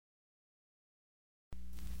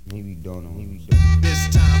Maybe don't know. This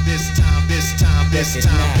time, this time, this time, this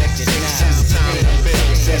time, this time to build.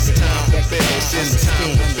 This time to build. This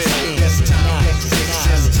time to build. This time to build.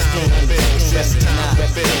 This time to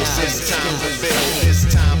build. This time to build. This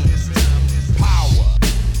time power.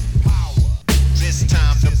 This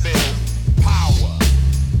time to build power.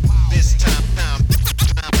 This time to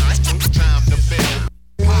build power. This time to build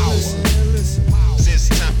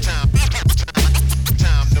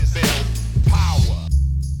power.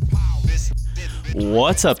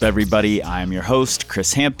 What's up, everybody? I'm your host,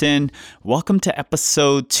 Chris Hampton. Welcome to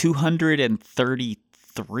episode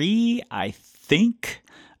 233, I think,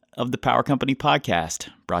 of the Power Company podcast,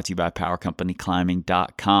 brought to you by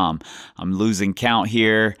PowerCompanyClimbing.com. I'm losing count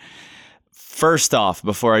here. First off,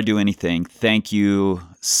 before I do anything, thank you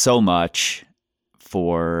so much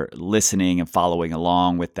for listening and following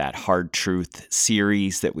along with that Hard Truth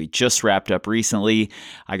series that we just wrapped up recently.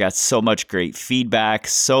 I got so much great feedback.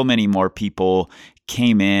 So many more people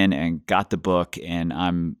came in and got the book, and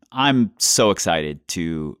I'm so excited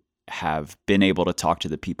to have been able to talk to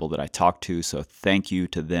the people that I talked to. So thank you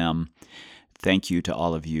to them. Thank you to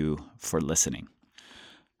all of you for listening.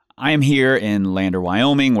 I am here in Lander,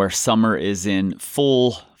 Wyoming, where summer is in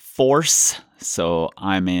full force. So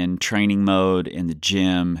I'm in training mode in the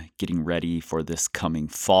gym, getting ready for this coming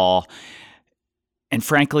fall. And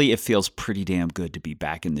frankly, it feels pretty damn good to be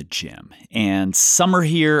back in the gym. And summer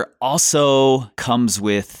here also comes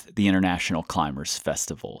with the International Climbers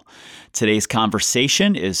Festival. Today's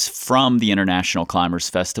conversation is from the International Climbers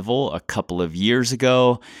Festival a couple of years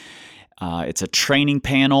ago. It's a training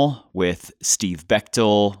panel with Steve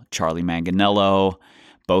Bechtel, Charlie Manganello,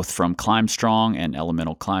 both from Climb Strong and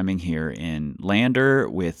Elemental Climbing here in Lander,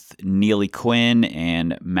 with Neely Quinn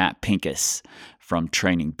and Matt Pincus from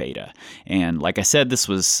Training Beta. And like I said, this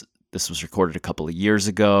was recorded a couple of years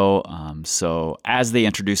ago. So as they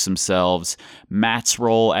introduce themselves, Matt's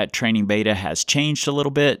role at Training Beta has changed a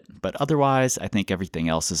little bit, but otherwise, I think everything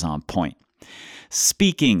else is on point.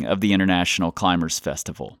 Speaking of the International Climbers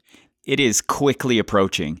Festival, it is quickly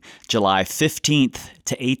approaching July 15th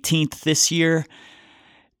to 18th this year.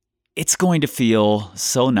 It's going to feel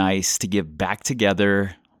so nice to get back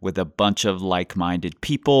together with a bunch of like-minded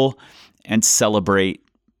people and celebrate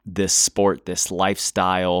this sport, this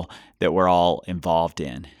lifestyle that we're all involved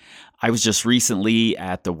in. I was just recently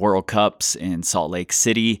at the World Cups in Salt Lake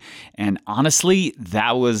City, and honestly,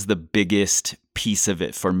 that was the biggest piece of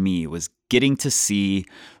it for me, was getting to see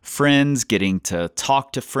friends, getting to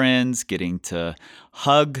talk to friends, getting to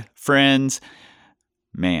hug friends.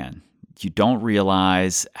 Man, you don't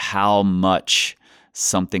realize how much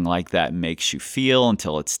something like that makes you feel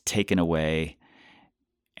until it's taken away,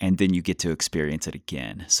 and then you get to experience it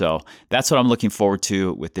again. So that's what I'm looking forward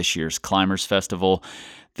to with this year's Climbers Festival.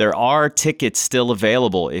 There are tickets still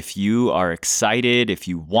available if you are excited, if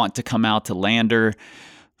you want to come out to Lander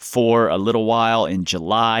for a little while in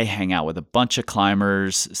July, hang out with a bunch of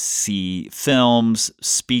climbers, see films,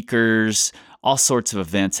 speakers, all sorts of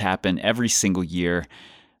events happen every single year.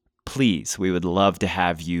 Please, we would love to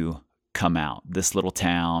have you come out. This little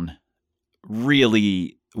town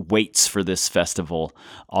really waits for this festival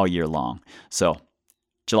all year long. So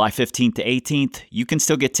July 15th to 18th, you can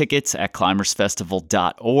still get tickets at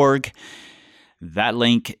climbersfestival.org. That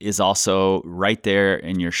link is also right there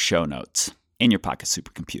in your show notes, in your pocket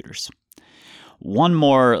supercomputers. One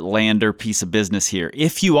more Lander piece of business here.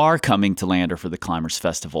 If you are coming to Lander for the Climbers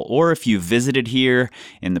Festival, or if you visited here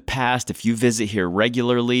in the past, if you visit here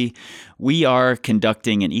regularly, we are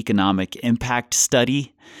conducting an economic impact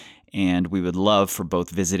study, and we would love for both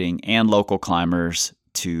visiting and local climbers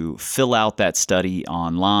to fill out that study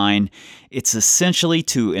online. It's essentially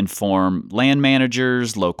to inform land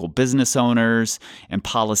managers, local business owners, and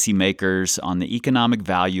policymakers on the economic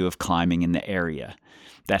value of climbing in the area.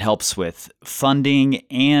 That helps with funding,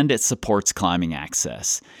 and it supports climbing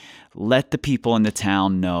access. Let the people in the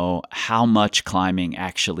town know how much climbing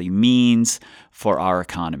actually means for our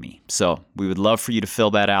economy. So we would love for you to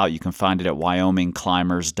fill that out. You can find it at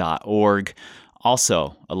wyomingclimbers.org.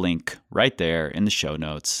 Also, a link right there in the show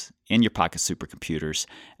notes, in your pocket supercomputers,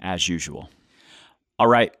 as usual. All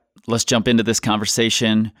right, let's jump into this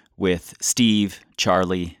conversation with Steve,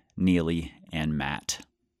 Charlie, Neely, and Matt,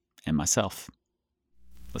 and myself.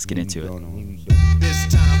 Let's get into it. This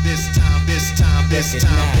time, this time, this time, this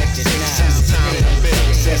time, this time,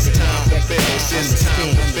 this time, this time, this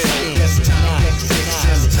time, this time,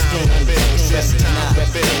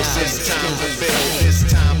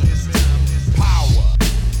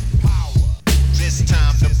 power. This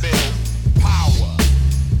time to build power.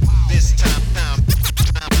 This time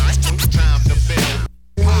to build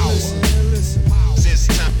power. This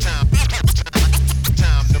time.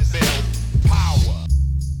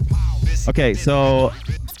 Okay, so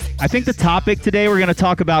I think the topic today, we're going to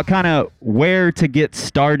talk about kind of where to get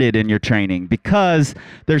started in your training, because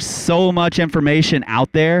there's so much information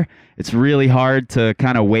out there. It's really hard to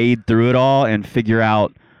kind of wade through it all and figure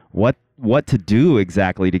out what to do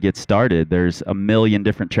exactly to get started. There's a million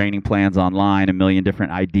different training plans online, a million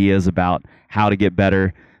different ideas about how to get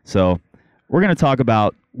better. So we're going to talk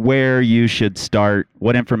about where you should start,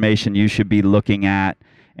 what information you should be looking at,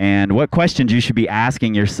 and what questions you should be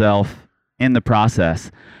asking yourself in the process.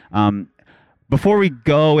 Before we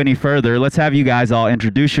go any further, let's have you guys all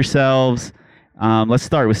introduce yourselves. Let's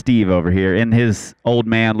start with Steve over here in his old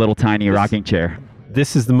man, little tiny rocking chair.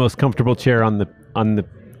 This is the most comfortable chair on the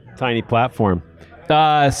tiny platform.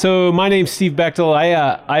 So my name's Steve Bechtel.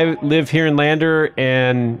 I live here in Lander,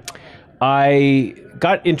 and I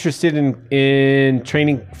got interested in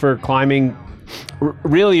training for climbing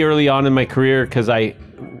really early on in my career because I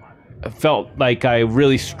felt like I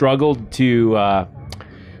really struggled to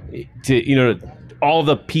all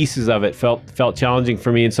the pieces of it felt challenging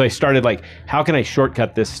for me. And so I started like, how can I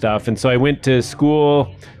shortcut this stuff? And so I went to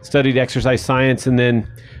school, studied exercise science, and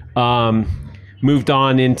then moved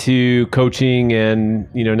on into coaching.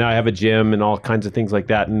 And, now I have a gym and all kinds of things like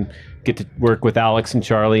that, and get to work with Alex and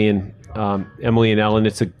Charlie and Emily and Ellen.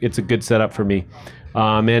 It's a good setup for me.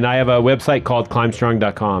 And I have a website called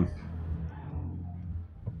climbstrong.com.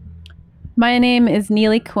 My name is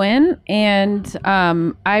Neely Quinn, and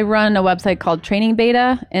I run a website called Training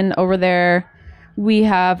Beta, and over there we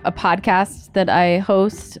have a podcast that I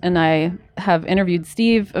host, and I have interviewed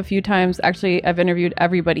Steve a few times. Actually, I've interviewed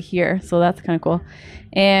everybody here, so that's kind of cool.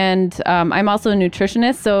 And I'm also a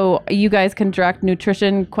nutritionist, so you guys can direct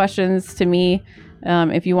nutrition questions to me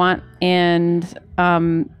if you want. And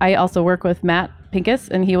I also work with Matt Pincus,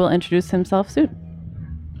 and he will introduce himself soon.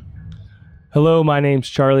 Hello, my name's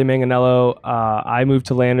Charlie Manganello. I moved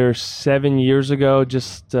to Lander 7 years ago,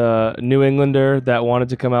 just a New Englander that wanted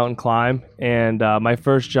to come out and climb. And my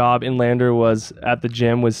first job in Lander was at the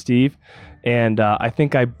gym with Steve. And I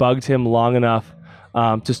think I bugged him long enough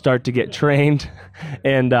to start to get trained.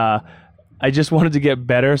 And I just wanted to get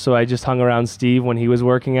better, so I just hung around Steve when he was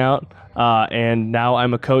working out. And now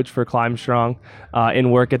I'm a coach for Climb Strong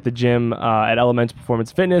and work at the gym at Elements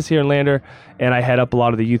Performance Fitness here in Lander. And I head up a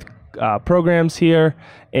lot of the youth programs here,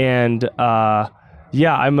 and I'm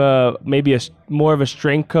maybe more of a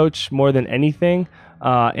strength coach more than anything,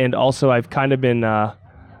 and also I've kind of been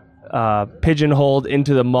pigeonholed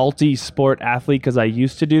into the multi-sport athlete because I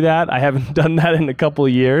used to do that. I haven't done that in a couple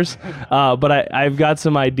of years, but I've got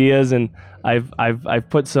some ideas, and I've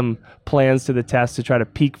put some plans to the test to try to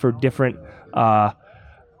peak for different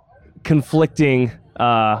conflicting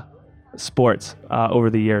sports over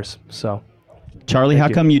the years. So. Charlie, how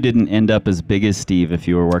come you didn't end up as big as Steve if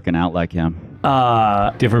you were working out like him?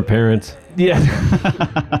 Different parents. Yeah.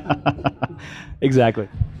 Exactly.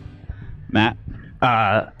 Matt?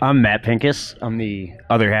 I'm Matt Pincus. I'm the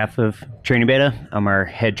other half of Training Beta. I'm our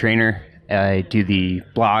head trainer. I do the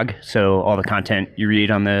blog, so all the content you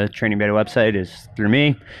read on the Training Beta website is through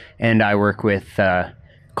me. And I work with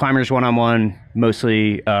climbers one-on-one,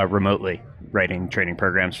 mostly remotely, writing training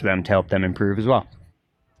programs for them to help them improve as well.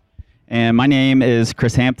 And my name is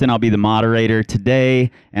Chris Hampton. I'll be the moderator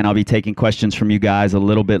today, and I'll be taking questions from you guys a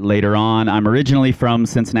little bit later on. I'm originally from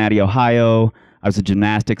Cincinnati, Ohio. I was a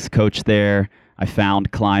gymnastics coach there. I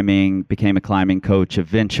found climbing, became a climbing coach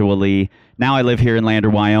eventually. Now I live here in Lander,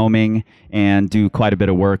 Wyoming, and do quite a bit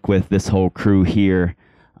of work with this whole crew here.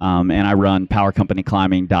 And I run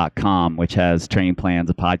powercompanyclimbing.com, which has training plans,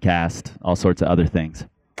 a podcast, all sorts of other things.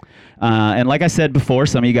 And like I said before,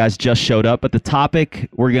 some of you guys just showed up, but the topic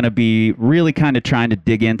we're going to be really kind of trying to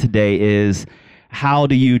dig in today is, how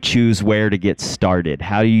do you choose where to get started?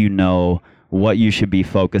 How do you know what you should be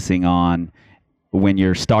focusing on when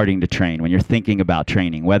you're starting to train, when you're thinking about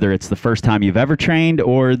training, whether it's the first time you've ever trained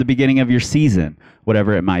or the beginning of your season,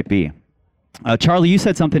 whatever it might be? Charlie, you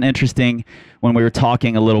said something interesting when we were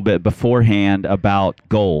talking a little bit beforehand about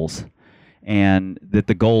goals, and that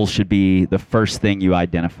the goals should be the first thing you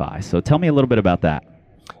identify. So tell me a little bit about that.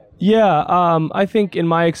 Yeah, I think in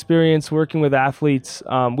my experience working with athletes,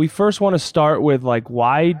 we first want to start with, like,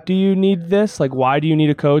 why do you need this? Like, why do you need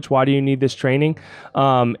a coach? Why do you need this training?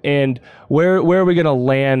 And where are we going to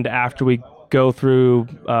land after we go through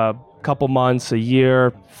a couple months, a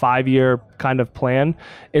year, 5-year kind of plan?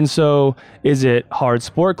 And so is it hard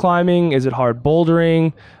sport climbing? Is it hard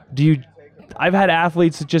bouldering? I've had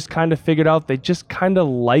athletes that just kind of figured out they just kind of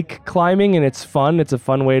like climbing and it's fun. It's a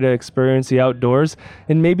fun way to experience the outdoors.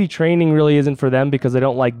 And maybe training really isn't for them because they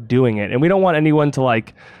don't like doing it. And we don't want anyone to,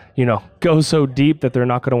 like, go so deep that they're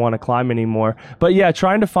not going to want to climb anymore. But yeah,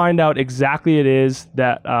 trying to find out exactly it is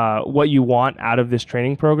that what you want out of this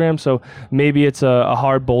training program. So maybe it's a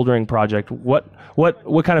hard bouldering project. What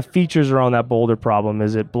kind of features are on that boulder problem?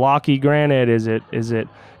 Is it blocky granite? Is it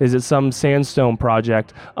some sandstone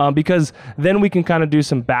project? Because then we can kind of do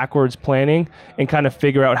some backwards planning and kind of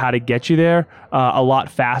figure out how to get you there a lot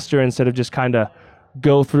faster, instead of just kind of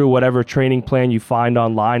go through whatever training plan you find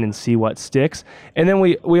online and see what sticks. And then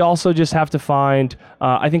we also just have to find,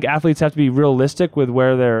 I think athletes have to be realistic with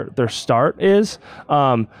where their start is.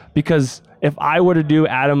 Because if I were to do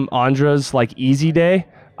Adam Andra's like easy day,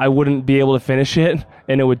 I wouldn't be able to finish it,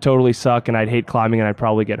 and it would totally suck, and I'd hate climbing, and I'd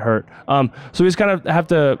probably get hurt. So we just kind of have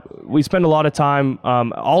to, we spend a lot of time,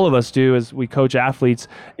 all of us do as we coach athletes,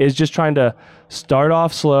 is just trying to start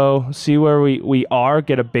off slow, see where we are,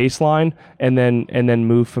 get a baseline, and then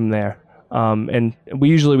move from there. And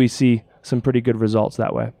we see some pretty good results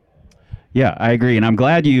that way. Yeah, I agree. And I'm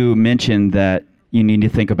glad you mentioned that you need to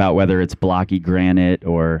think about whether it's blocky granite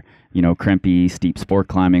or crimpy, steep sport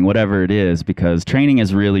climbing, whatever it is, because training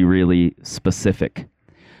is really, really specific.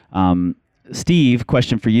 Steve,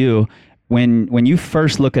 question for you. When you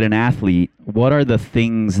first look at an athlete, what are the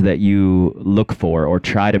things that you look for or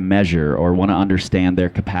try to measure or want to understand their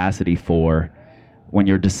capacity for when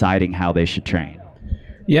you're deciding how they should train?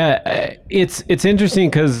 Yeah, it's interesting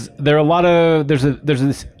because there's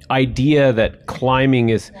this idea that climbing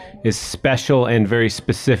is special and very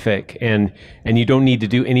specific, and you don't need to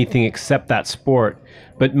do anything except that sport.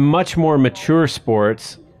 But much more mature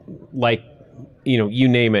sports, like you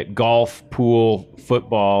name it, golf, pool,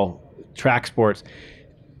 football, track sports,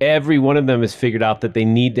 every one of them has figured out that they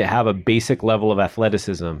need to have a basic level of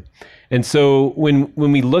athleticism. And so when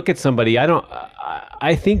we look at somebody,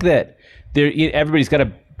 I think that everybody's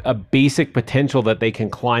got a basic potential that they can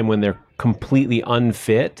climb when they're completely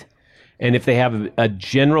unfit. And if they have a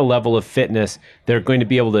general level of fitness, they're going to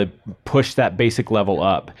be able to push that basic level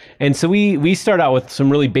up. And so we start out with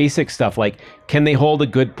some really basic stuff, like, can they hold a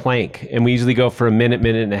good plank? And we usually go for a minute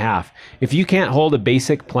and a half. If you can't hold a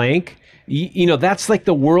basic plank, that's like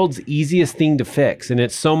the world's easiest thing to fix. And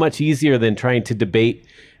it's so much easier than trying to debate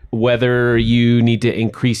whether you need to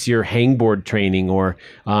increase your hangboard training or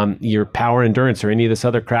your power endurance or any of this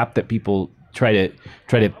other crap that people try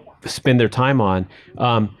to spend their time on.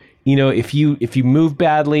 If you move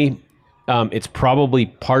badly, it's probably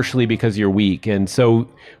partially because you're weak. And so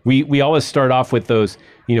we always start off with those,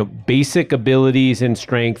 basic abilities in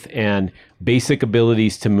strength and basic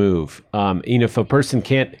abilities to move. If a person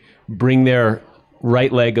can't bring their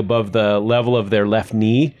right leg above the level of their left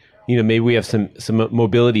knee, maybe we have some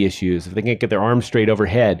mobility issues. If they can't get their arms straight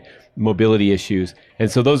overhead, mobility issues. And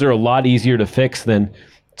so those are a lot easier to fix than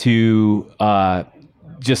to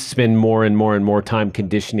just spend more and more and more time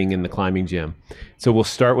conditioning in the climbing gym. So we'll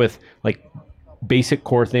start with like basic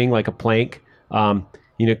core thing, like a plank. Can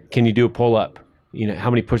you do a pull-up? How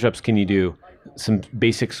many push-ups can you do? Some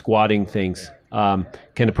basic squatting things. Can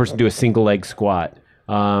a person do a single leg squat?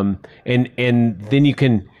 And then you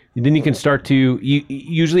can start to,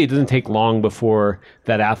 usually it doesn't take long before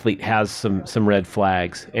that athlete has some red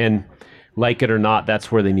flags, and like it or not,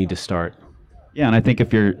 that's where they need to start. Yeah, and I think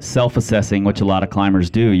if you're self-assessing, which a lot of climbers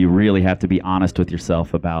do, you really have to be honest with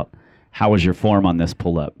yourself about how was your form on this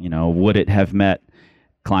pull-up. Would it have met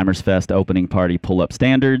Climbers Fest opening party pull-up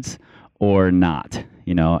standards or not?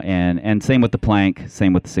 And same with the plank,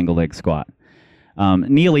 same with the single leg squat.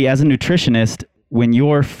 Neely, as a nutritionist, when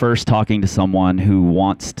you're first talking to someone who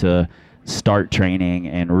wants to start training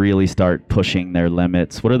and really start pushing their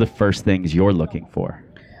limits, what are the first things you're looking for?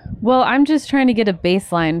 Well, I'm just trying to get a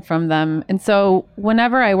baseline from them. And so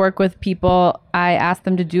whenever I work with people, I ask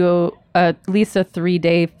them to do at least a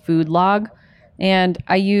 3-day food log. And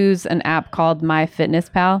I use an app called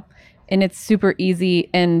MyFitnessPal. And it's super easy.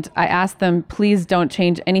 And I ask them, please don't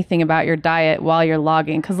change anything about your diet while you're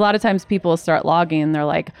logging. Because a lot of times people start logging and they're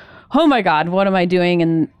like, oh my God, what am I doing?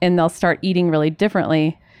 And they'll start eating really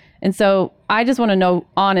differently. And so I just want to know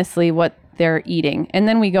honestly what they're eating. And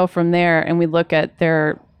then we go from there and we look at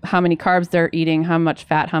how many carbs they're eating, how much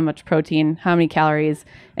fat, how much protein, how many calories,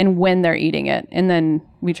 and when they're eating it. And then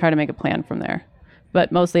we try to make a plan from there.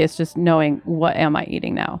 But mostly it's just knowing, what am I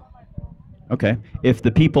eating now? Okay. If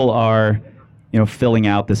the people are, filling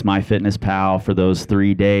out this MyFitnessPal for those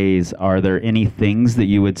 3 days, are there any things that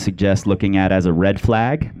you would suggest looking at as a red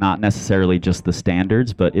flag? Not necessarily just the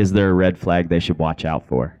standards, but is there a red flag they should watch out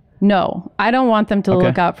for? No, I don't want them to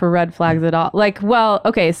look out for red flags at all.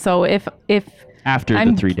 So if after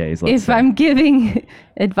the 3 days, let's say. I'm giving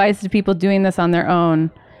advice to people doing this on their own,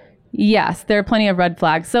 Yes, there are plenty of red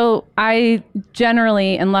flags. So I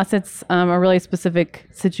generally, unless it's a really specific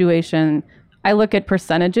situation, I look at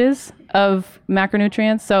percentages of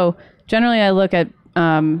macronutrients. So generally I look at,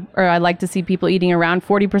 or I like to see people eating around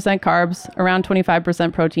 40% carbs, around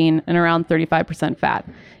 25% protein, and around 35% fat.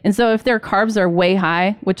 And so if their carbs are way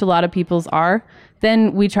high, which a lot of people's are,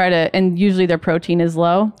 then we try to, and usually their protein is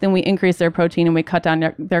low, then we increase their protein and we cut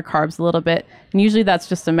down their carbs a little bit. And usually that's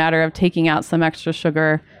just a matter of taking out some extra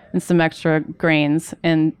sugar and some extra grains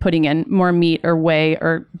and putting in more meat or whey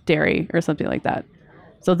or dairy or something like that.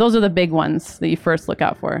 So those are the big ones that you first look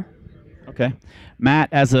out for. Okay. Matt,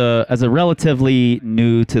 as a relatively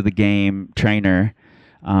new to the game trainer,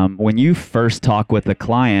 when you first talk with a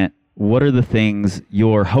client, what are the things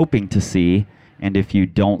you're hoping to see? And if you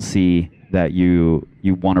don't see that you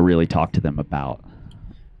want to really talk to them about?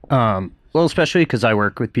 Well, especially because I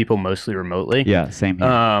work with people mostly remotely. Yeah, same here.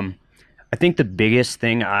 I think the biggest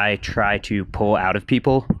thing I try to pull out of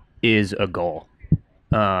people is a goal.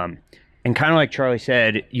 And kind of like Charlie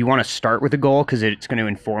said, you want to start with a goal because it's going to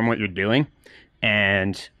inform what you're doing.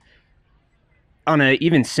 And on an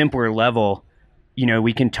even simpler level,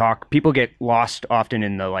 we can talk, people get lost often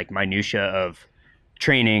in the like minutia of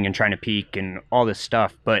training and trying to peak and all this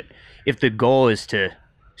stuff. But if the goal is to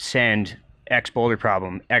send X boulder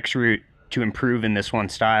problem, X route to improve in this one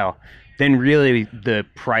style, then really the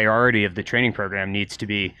priority of the training program needs to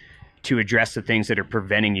be to address the things that are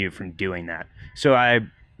preventing you from doing that. So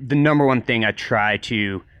the number one thing I try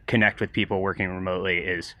to connect with people working remotely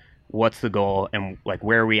is what's the goal and like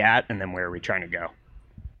where are we at and then where are we trying to go.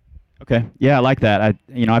 Okay. Yeah, I like that.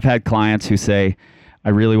 I've had clients who say, I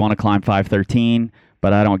really want to climb 513,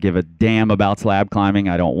 but I don't give a damn about slab climbing.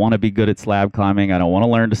 I don't want to be good at slab climbing. I don't want to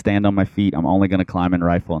learn to stand on my feet. I'm only going to climb and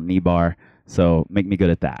rifle and knee bar. So make me good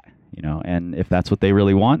at that. And if that's what they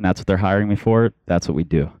really want and that's what they're hiring me for, that's what we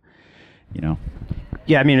do,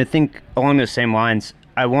 Yeah, I mean, I think along those same lines,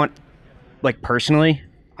 I want, like personally,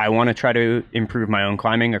 I want to try to improve my own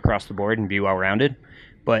climbing across the board and be well-rounded,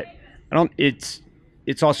 but it's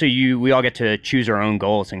also we all get to choose our own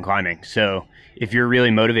goals in climbing. So if you're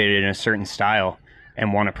really motivated in a certain style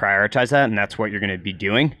and want to prioritize that and that's what you're going to be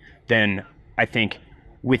doing, then I think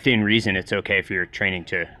within reason, it's okay for your training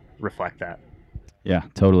to reflect that. Yeah,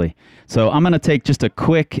 totally. So I'm going to take just a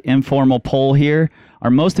quick informal poll here.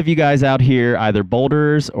 Are most of you guys out here either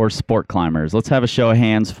boulderers or sport climbers? Let's have a show of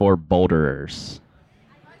hands for boulderers.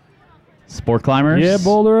 Sport climbers? Yeah,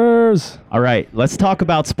 boulderers. All right, let's talk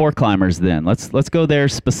about sport climbers then. Let's go there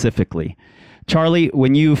specifically. Charlie,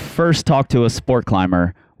 when you first talk to a sport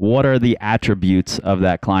climber, what are the attributes of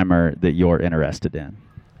that climber that you're interested in?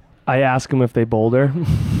 I ask them if they boulder.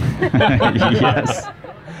 Yes.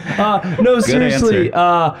 No, seriously.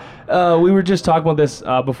 We were just talking about this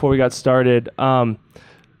before we got started.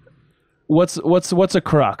 What's a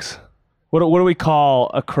crux? What do we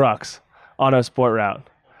call a crux on a sport route?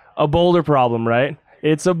 A boulder problem, right?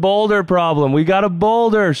 It's a boulder problem. We got to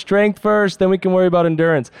boulder, strength first, then we can worry about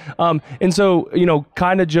endurance. And so,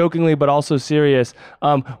 kind of jokingly, but also serious,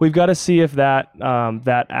 we've got to see if that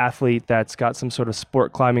athlete that's got some sort of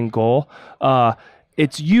sport climbing goal,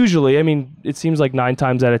 it's usually, it seems like 9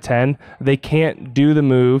 times out of 10, they can't do the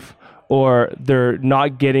move or they're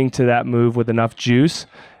not getting to that move with enough juice.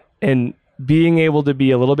 And being able to be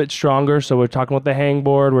a little bit stronger. So we're talking about the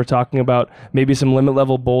hangboard. We're talking about maybe some limit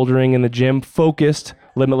level bouldering in the gym, focused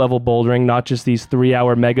limit level bouldering, not just these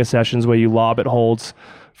 3-hour mega sessions where you lob at holds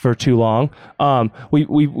for too long.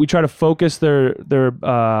 We try to focus their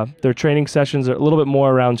training sessions a little bit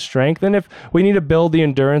more around strength. And if we need to build the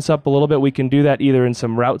endurance up a little bit, we can do that either in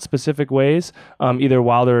some route specific ways, either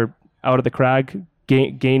while they're out of the crag,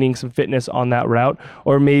 gaining some fitness on that route,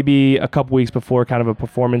 or maybe a couple weeks before kind of a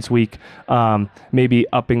performance week, maybe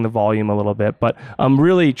upping the volume a little bit. But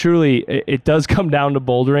really, truly, it does come down to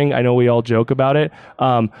bouldering. I know we all joke about it,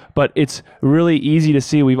 but it's really easy to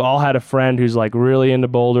see. We've all had a friend who's like really into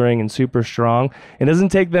bouldering and super strong. It doesn't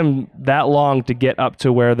take them that long to get up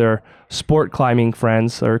to where their sport climbing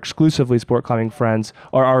friends or exclusively sport climbing friends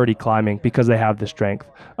are already climbing because they have the strength.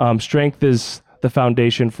 Strength is the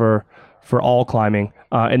foundation for all climbing.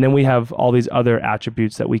 And then we have all these other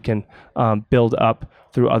attributes that we can build up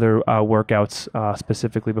through other workouts,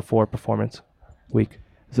 specifically before performance week.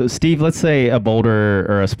 So Steve, let's say a boulder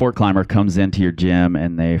or a sport climber comes into your gym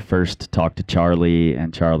and they first talk to Charlie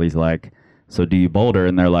and Charlie's like, so do you boulder?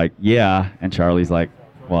 And they're like, yeah. And Charlie's like,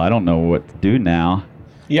 well, I don't know what to do now.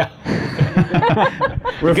 Yeah.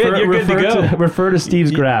 You're good to go. Refer to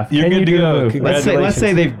Steve's graph. You're good to go. Let's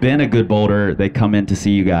say they've been a good boulder. They come in to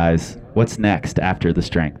see you guys. What's next after the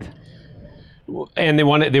strength? And they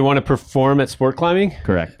want to perform at sport climbing.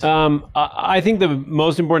 Correct. I think the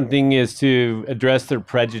most important thing is to address their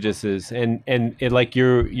prejudices, and it, like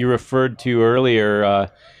you referred to earlier.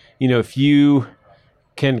 If you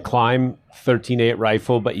can climb 13A at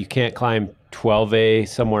Rifle, but you can't climb 12A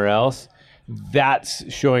somewhere else,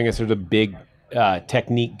 that's showing us there's a big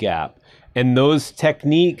technique gap. And those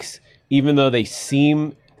techniques, even though they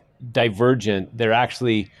seem divergent, they're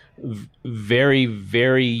actually very,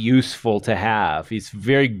 very useful to have. It's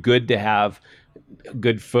very good to have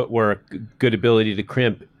good footwork, good ability to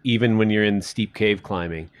crimp, even when you're in steep cave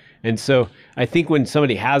climbing. And so I think when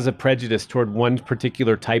somebody has a prejudice toward one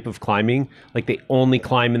particular type of climbing, like they only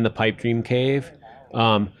climb in the Pipe Dream Cave,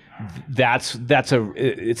 it's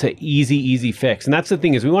an easy fix. And that's the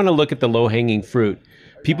thing, is we want to look at the low hanging fruit.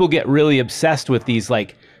 People get really obsessed with these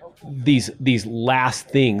last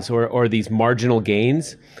things or these marginal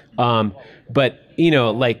gains. But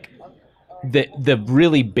like the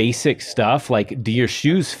really basic stuff, like, do your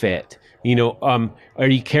shoes fit? Are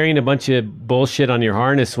you carrying a bunch of bullshit on your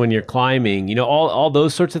harness when you're climbing? All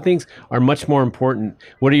those sorts of things are much more important.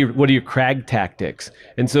 What are your crag tactics?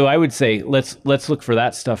 And so I would say let's look for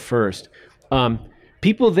that stuff first.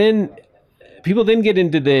 People then get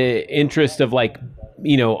into the interest of like,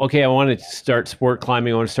 okay, I want to start sport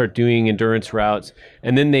climbing. I want to start doing endurance routes.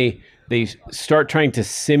 And then they start trying to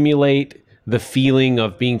simulate the feeling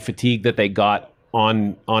of being fatigued that they got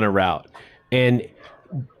on a route. And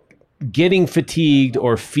getting fatigued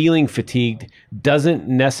or feeling fatigued doesn't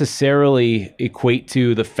necessarily equate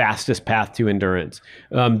to the fastest path to endurance,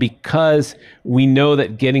 because we know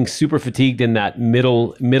that getting super fatigued in that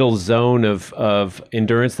middle zone of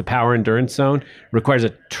endurance, the power endurance zone, requires a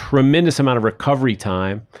tremendous amount of recovery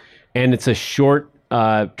time, and it's a short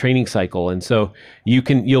training cycle. And so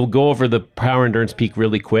you'll go over the power endurance peak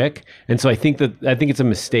really quick. And so I think it's a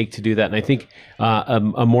mistake to do that. And I think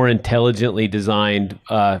a more intelligently designed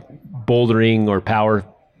bouldering or power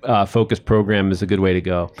focused program is a good way to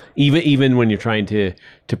go, even when you're trying to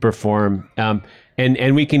perform.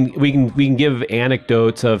 And we can give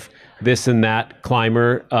anecdotes of this and that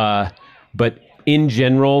climber, but in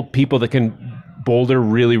general, people that can boulder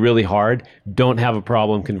really, really hard don't have a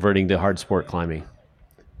problem converting to hard sport climbing.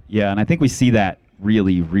 Yeah, and I think we see that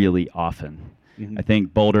really, really often. Mm-hmm. I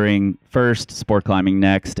think bouldering first, sport climbing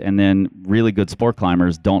next, and then really good sport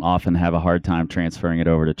climbers don't often have a hard time transferring it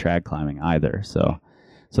over to trad climbing either. So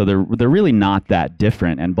they're really not that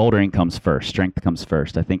different, and bouldering comes first, strength comes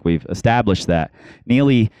first. I think we've established that.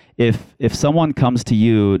 Neely, if someone comes to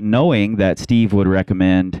you knowing that Steve would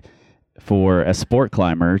recommend for a sport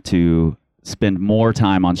climber to spend more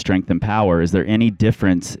time on strength and power, is there any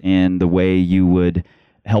difference in the way you would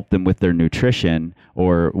help them with their nutrition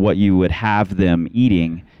or what you would have them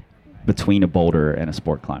eating between a boulder and a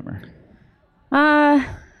sport climber?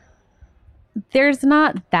 There's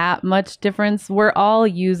not that much difference. We're all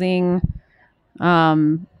using, we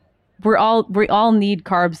all need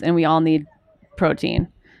carbs and we all need protein.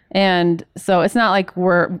 And so it's not like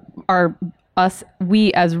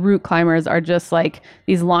we as route climbers are just like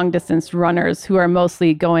these long distance runners who are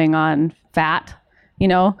mostly going on fat,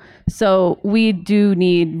 so we do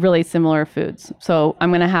need really similar foods. So I'm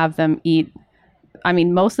going to have them eat,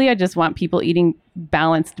 mostly I just want people eating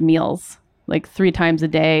balanced meals, like 3 times a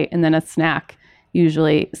day, and then a snack,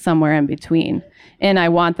 usually somewhere in between. And I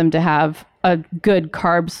want them to have a good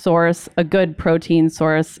carb source, a good protein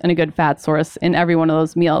source, and a good fat source in every one of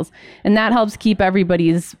those meals. And that helps keep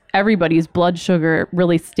everybody's blood sugar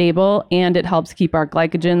really stable, and it helps keep our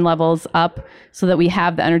glycogen levels up so that we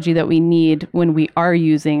have the energy that we need when we are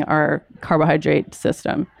using our carbohydrate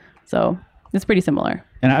system. So it's pretty similar.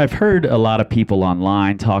 And I've heard a lot of people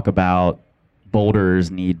online talk about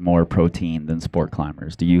boulders need more protein than sport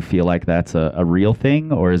climbers. Do you feel like that's a real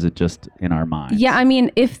thing, or is it just in our minds? Yeah,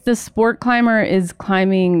 if the sport climber is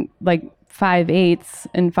climbing like 5/8s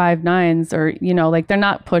and 5/9s, or they're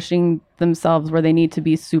not pushing themselves where they need to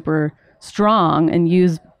be super strong and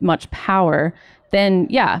use much power, then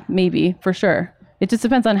yeah, maybe, for sure. It just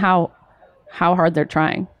depends on how hard they're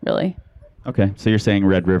trying, really. Okay, so you're saying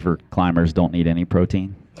Red River climbers don't need any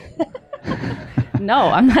protein? No,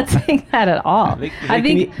 I'm not saying that at all. They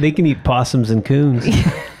can eat possums and coons.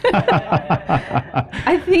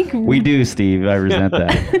 I think we do, Steve. I resent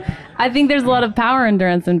that. I think there's a lot of power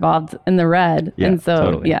endurance involved in the red. Yeah, and so,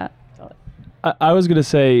 totally. Yeah. I was gonna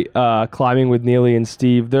say, climbing with Neely and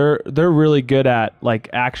Steve, they're really good at like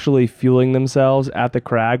actually fueling themselves at the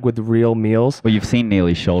crag with real meals. Well, you've seen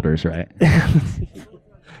Neely's shoulders, right?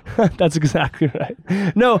 That's exactly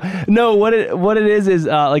right. No. What it is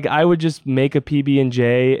like I would just make a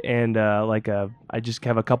PB&J and I just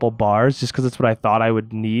have a couple bars just because it's what I thought I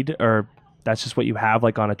would need, or that's just what you have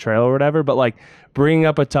like on a trail or whatever. But like bringing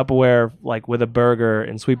up a Tupperware like with a burger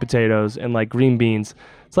and sweet potatoes and like green beans,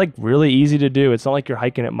 it's like really easy to do. It's not like you're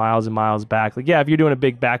hiking it miles and miles back. Like, yeah, if you're doing a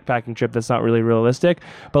big backpacking trip, that's not really realistic.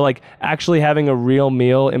 But like actually having a real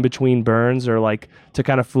meal in between burns or like to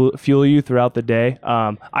kind of fuel you throughout the day,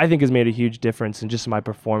 I think has made a huge difference in just my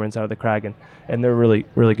performance out of the crag. And they're really,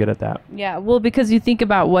 really good at that. Yeah, well, because you think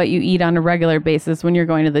about what you eat on a regular basis when you're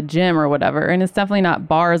going to the gym or whatever, and it's definitely not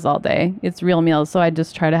bars all day. It's real meals. So I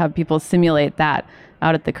just try to have people simulate that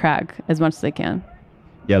out at the crag as much as they can.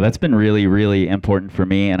 Yeah, that's been really, really important for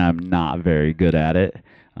me, and I'm not very good at it,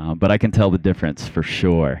 but I can tell the difference for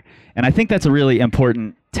sure. And I think that's a really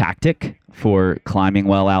important tactic for climbing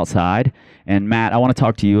well outside. And Matt, I want to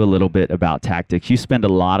talk to you a little bit about tactics. You spend a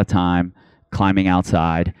lot of time climbing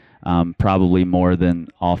outside, probably more than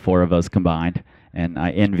all four of us combined, and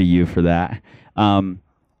I envy you for that.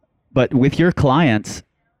 But with your clients,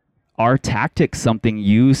 are tactics something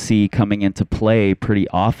you see coming into play pretty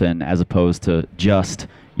often as opposed to just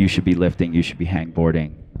you should be lifting, you should be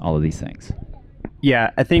hangboarding, all of these things? Yeah,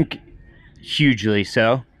 I think hugely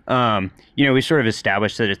so. We sort of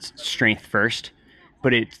established that it's strength first,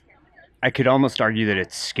 but I could almost argue that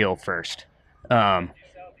it's skill first.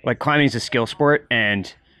 Like climbing is a skill sport,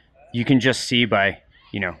 and you can just see by,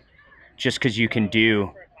 just because you can do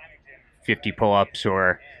 50 pull-ups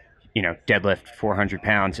or deadlift 400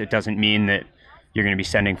 pounds, it doesn't mean that you're going to be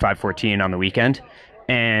sending 514 on the weekend.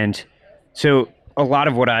 And so a lot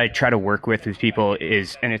of what I try to work with people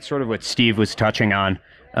is, and it's sort of what Steve was touching on,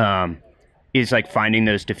 is like finding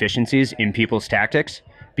those deficiencies in people's tactics,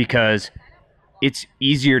 because it's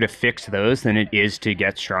easier to fix those than it is to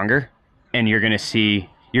get stronger. And you're going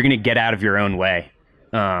to get out of your own way,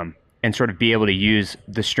 and sort of be able to use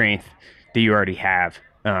the strength that you already have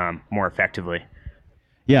more effectively.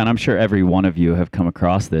 Yeah, and I'm sure every one of you have come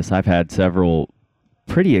across this. I've had several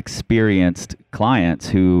pretty experienced clients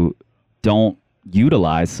who don't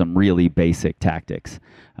utilize some really basic tactics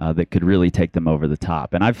that could really take them over the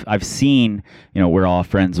top. And I've seen, we're all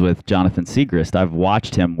friends with Jonathan Segrist. I've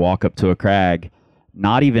watched him walk up to a crag,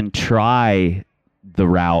 not even try the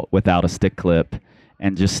route without a stick clip,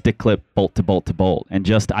 and just stick clip bolt to bolt to bolt, and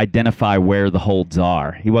just identify where the holds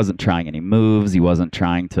are. He wasn't trying any moves. He wasn't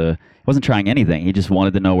trying anything. He just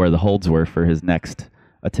wanted to know where the holds were for his next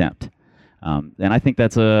attempt. And I think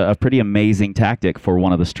that's a pretty amazing tactic for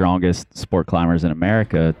one of the strongest sport climbers in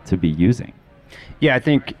America to be using. Yeah, I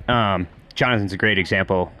think Jonathan's a great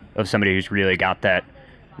example of somebody who's really got that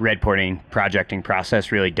red porting projecting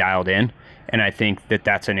process really dialed in. And I think that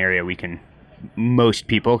that's an area most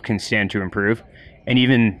people can stand to improve. And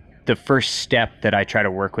even the first step that I try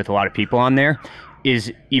to work with a lot of people on there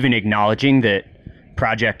is even acknowledging that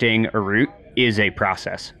projecting a route is a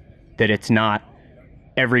process, that it's not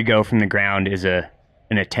every go from the ground is an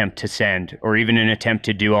attempt to send or even an attempt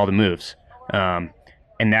to do all the moves. And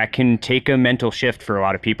that can take a mental shift for a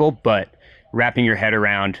lot of people, but wrapping your head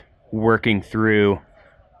around working through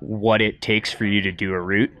what it takes for you to do a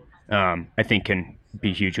route, I think can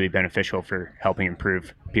be hugely beneficial for helping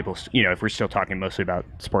improve people's, if we're still talking mostly about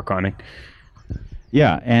sport climbing.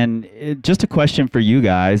 Yeah, and just a question for you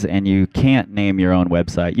guys, and you can't name your own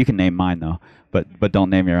website. You can name mine though, but don't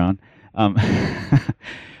name your own.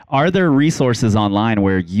 Are there resources online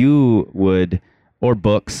where you would, or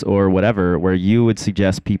books or whatever, where you would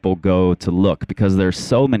suggest people go to look? Because there's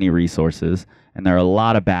so many resources, and there are a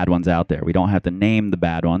lot of bad ones out there. We don't have to name the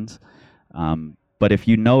bad ones. But if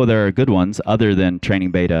you know there are good ones other than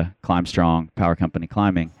Training Beta, Climb Strong, Power Company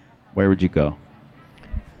Climbing, where would you go?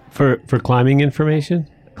 For climbing information?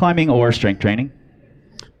 Climbing or strength training?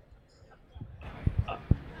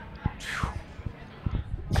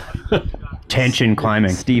 Tension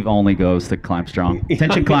climbing. Steve only goes to Climb Strong.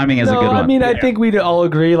 Tension climbing is a good one. I mean, I think we'd all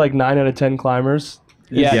agree like 9 out of 10 climbers.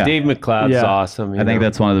 Yeah, Dave McLeod's Yeah. awesome. I think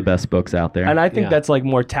that's one of the best books out there. And I think Yeah. that's like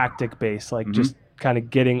more tactic based, like just kind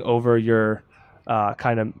of getting over your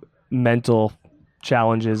kind of mental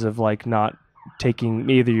challenges of like not taking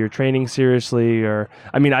either your training seriously or,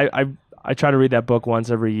 I mean, I try to read that book once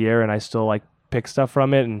every year and I still like pick stuff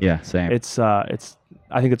from it. And Yeah, same.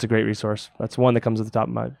 I think it's a great resource. That's one that comes at the top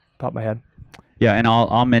of my head. Yeah, and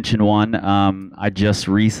I'll mention one. I just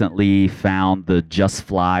recently found the Just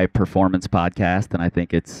Fly Performance podcast, and I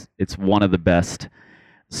think it's one of the best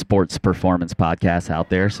sports performance podcasts out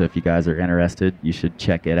there. So if you guys are interested, you should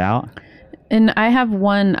check it out. And I have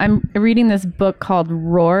one, I'm reading this book called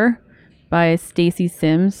Roar by Stacy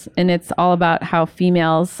Sims, and it's all about how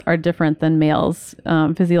females are different than males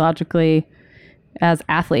physiologically as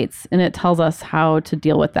athletes, and it tells us how to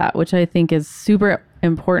deal with that, which I think is super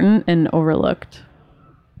important and overlooked.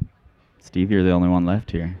 Steve, you're the only one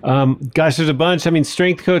left here. Gosh, there's a bunch. I mean,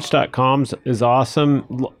 strengthcoach.com is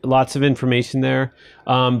awesome. Lots of information there.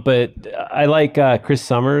 But I like Chris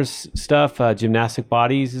Summers' stuff. Gymnastic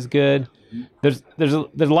Bodies is good. There's a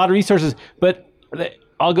lot of resources, but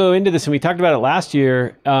I'll go into this, and we talked about it last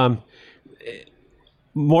year.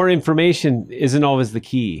 More information isn't always the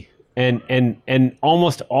key. And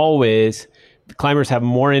almost always climbers have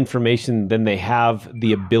more information than they have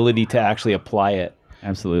the ability to actually apply it.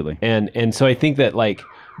 Absolutely. And so I think that like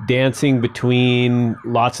dancing between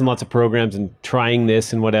lots and lots of programs and trying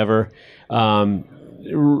this and whatever,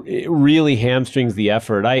 it really hamstrings the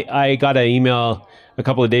effort. I got an email a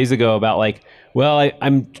couple of days ago about like, well,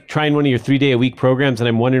 I'm trying one of your 3-day-a-week programs, and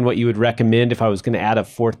I'm wondering what you would recommend if I was going to add a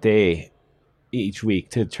 4th day each week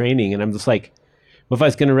to training. And I'm just like, well, if I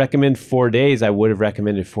was going to recommend 4 days, I would have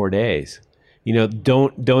recommended 4 days. You know,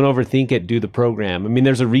 don't overthink it. Do the program. I mean,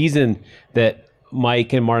 there's a reason that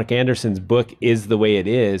Mike and Mark Anderson's book is the way it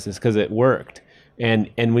is because it worked. And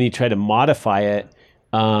when you try to modify it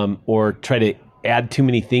or try to add too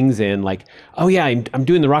many things in, like, oh yeah, I'm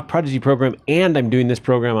doing the Rock Prodigy program and I'm doing this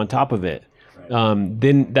program on top of it,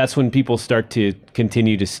 then that's when people start to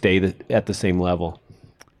continue to stay at the same level.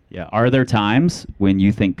 Yeah. Are there times when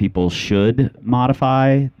you think people should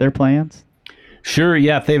modify their plans? Sure.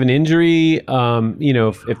 Yeah. If they have an injury,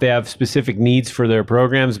 if they have specific needs for their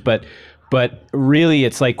programs, but really,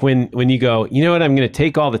 it's like when you go, you know what, I'm going to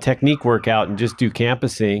take all the technique work out and just do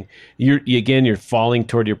campusing. You're falling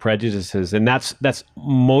toward your prejudices, and that's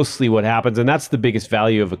mostly what happens. And that's the biggest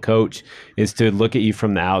value of a coach, is to look at you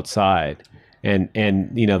from the outside, and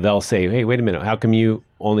they'll say, hey, wait a minute, how come you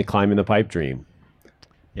only climb in the pipe dream?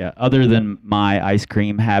 Yeah. Other than my ice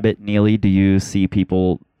cream habit, Neely, do you see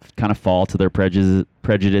people kind of fall to their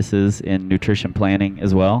prejudices in nutrition planning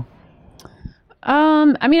as well?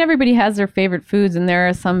 I mean, everybody has their favorite foods, and there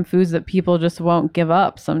are some foods that people just won't give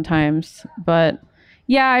up sometimes. But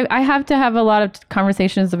yeah, I have to have a lot of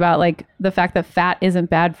conversations about like the fact that fat isn't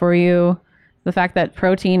bad for you, the fact that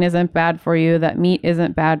protein isn't bad for you, that meat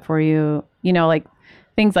isn't bad for you, like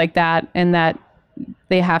things like that, and that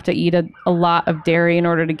they have to eat a lot of dairy in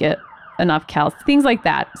order to get enough calories, things like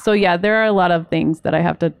that. So yeah, there are a lot of things that I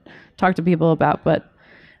have to talk to people about, but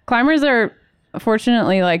climbers are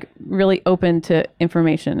fortunately like really open to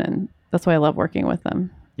information, and that's why I love working with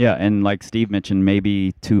them. Yeah, and like Steve mentioned,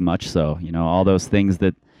 maybe too much so. All those things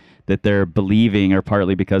that they're believing are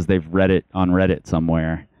partly because they've read it on Reddit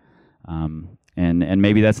somewhere, and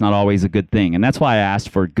maybe that's not always a good thing. And that's why I asked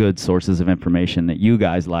for good sources of information that you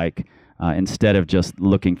guys like, instead of just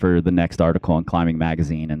looking for the next article in Climbing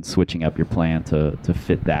Magazine and switching up your plan to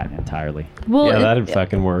fit that entirely. Well, yeah, that'd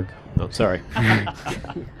fucking work. Oh, sorry.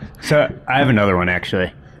 So I have another one,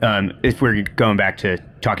 actually. If we're going back to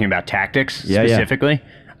talking about tactics specifically,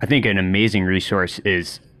 I think an amazing resource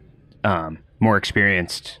is more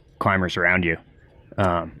experienced climbers around you.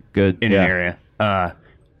 Good in an area.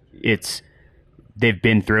 They've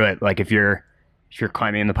been through it. Like if you're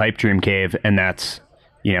climbing in the pipe dream cave, and that's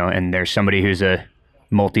and there's somebody who's a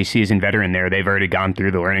multi-season veteran there, they've already gone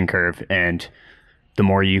through the learning curve, and the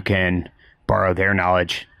more you can borrow their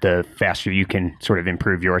knowledge, the faster you can sort of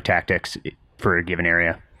improve your tactics for a given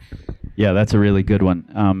area. Yeah, that's a really good one.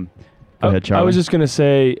 Go ahead, Charlie. I was just going to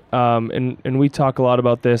say, and we talk a lot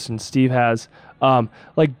about this, and Steve has,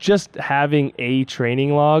 like just having a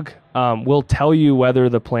training log will tell you whether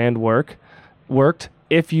the planned worked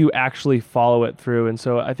if you actually follow it through. And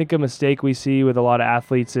so I think a mistake we see with a lot of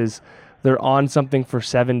athletes is they're on something for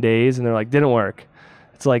 7 days and they're like, didn't work.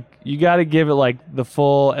 It's like, you got to give it like the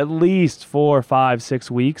full, at least 4, 5,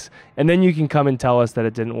 6 weeks. And then you can come and tell us that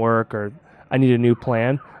it didn't work or I need a new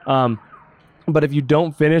plan. But if you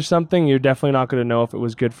don't finish something, you're definitely not going to know if it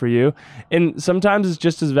was good for you. And sometimes it's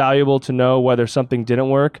just as valuable to know whether something didn't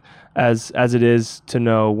work as it is to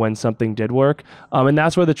know when something did work. And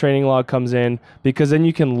that's where the training log comes in, because then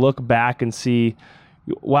you can look back and see,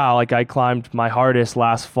 wow, like I climbed my hardest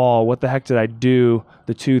last fall. What the heck did I do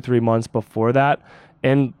the 2-3 months before that?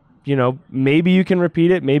 And, maybe you can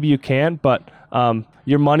repeat it, maybe you can't, but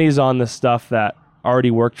your money's on the stuff that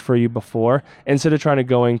already worked for you before, instead of trying to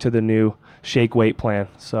going to the new shake weight plan.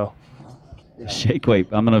 So shake weight.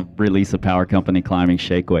 I'm going to release a Power Company climbing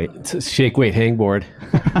shake weight. It's a shake weight hangboard.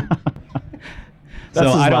 That's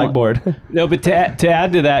his blackboard. No, but to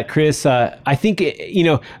add to that, Chris, I think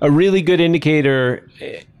a really good indicator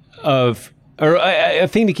of or a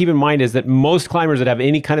thing to keep in mind is that most climbers that have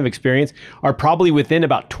any kind of experience are probably within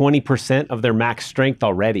about 20% of their max strength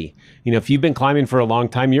already. If you've been climbing for a long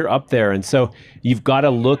time, you're up there. And so you've got to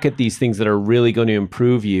look at these things that are really going to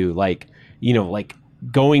improve you, like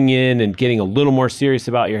going in and getting a little more serious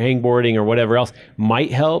about your hangboarding or whatever else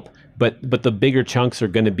might help, but the bigger chunks are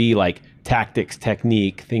going to be like tactics,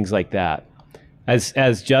 technique, things like that.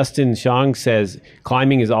 As Justin Shang says,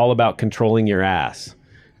 climbing is all about controlling your ass.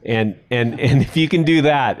 And if you can do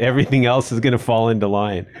that, everything else is going to fall into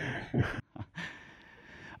line.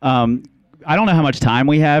 I don't know how much time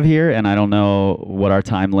we have here, and I don't know what our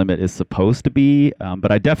time limit is supposed to be,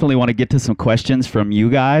 but I definitely want to get to some questions from you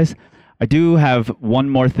guys. I do have one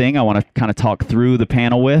more thing I want to kind of talk through the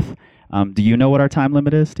panel with. Do you know what our time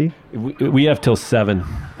limit is, Steve? We have till 7.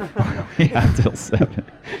 We have till 7.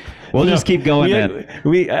 We'll just keep going then.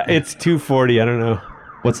 It's 2:40. I don't know.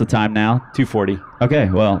 What's the time now? 2:40. Okay,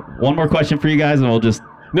 well, one more question for you guys, and we'll just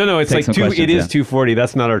No, it's take like some questions it is in. 2:40.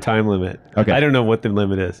 That's not our time limit. Okay. I don't know what the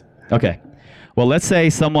limit is. Okay. Well, let's say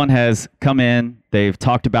someone has come in, they've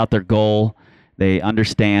talked about their goal, they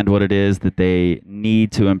understand what it is that they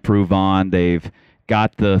need to improve on, they've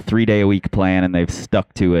got the 3-day-a-week plan, and they've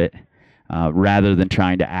stuck to it rather than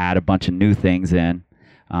trying to add a bunch of new things in.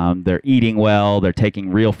 They're eating well, they're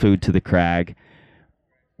taking real food to the crag.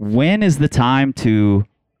 When is the time to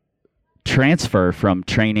transfer from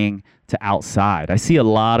training to outside? I see a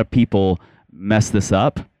lot of people mess this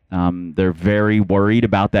up. They're very worried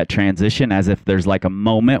about that transition, as if there's like a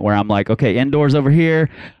moment where I'm like, okay, indoors over here.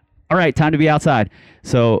 All right, time to be outside.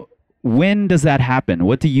 So when does that happen?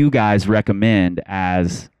 What do you guys recommend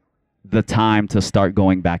as the time to start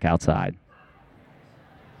going back outside?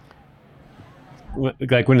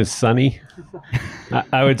 Like when it's sunny,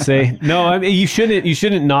 I would say no. I mean, you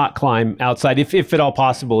shouldn't not climb outside if at all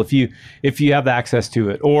possible. If you have the access to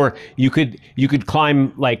it, or you could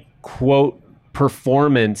climb like quote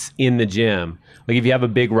performance in the gym. Like if you have a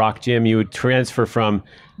big rock gym, you would transfer from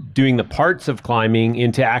doing the parts of climbing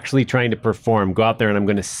into actually trying to perform. Go out there and I'm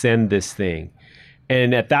going to send this thing.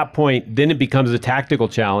 And at that point, then it becomes a tactical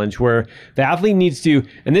challenge where the athlete needs to,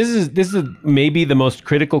 and this is maybe the most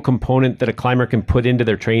critical component that a climber can put into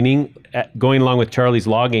their training, going along with Charlie's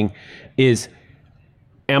logging, is,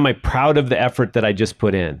 am I proud of the effort that I just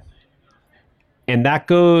put in? And that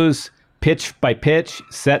goes pitch by pitch,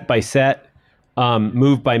 set by set,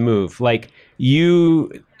 move by move. Like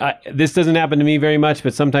this doesn't happen to me very much,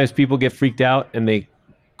 but sometimes people get freaked out and they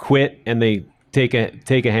quit and they take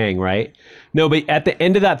a hang, right? No, but at the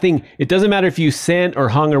end of that thing, it doesn't matter if you sent or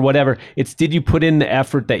hung or whatever. It's, did you put in the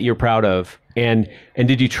effort that you're proud of, and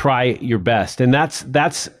did you try your best? And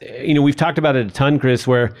that's we've talked about it a ton, Chris,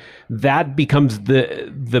 where that becomes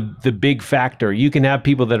the big factor. You can have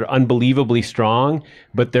people that are unbelievably strong,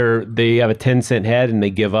 but they have a 10-cent head and they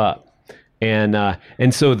give up.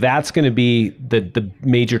 And so that's going to be the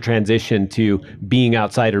major transition to being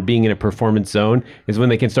outside or being in a performance zone, is when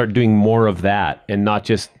they can start doing more of that and not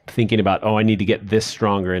just thinking about, I need to get this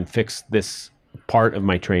stronger and fix this part of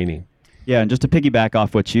my training. Yeah, and just to piggyback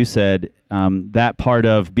off what you said, that part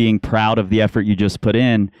of being proud of the effort you just put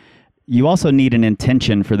in, you also need an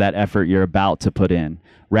intention for that effort you're about to put in,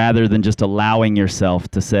 rather than just allowing yourself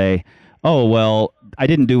to say, oh, well, I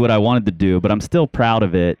didn't do what I wanted to do, but I'm still proud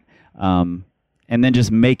of it. And then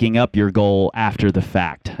just making up your goal after the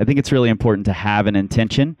fact. I think it's really important to have an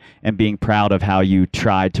intention and being proud of how you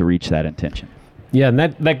tried to reach that intention. Yeah, and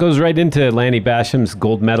that goes right into Lanny Basham's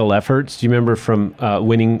gold medal efforts. Do you remember from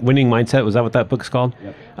Winning Mindset? Was that what that book's called?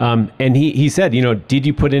 Yep. And he said, did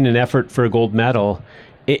you put in an effort for a gold medal?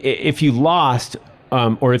 If you lost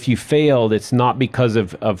or if you failed, it's not because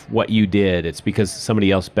of what you did. It's because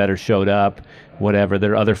somebody else better showed up, whatever.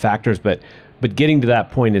 There are other factors, but getting to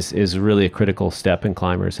that point is really a critical step in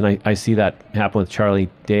climbers. And I see that happen with Charlie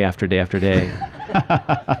day after day after day.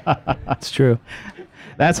 It's true.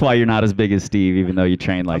 That's why you're not as big as Steve, even though you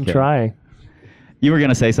train like him. I'm trying. You were going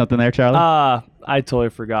to say something there, Charlie? I totally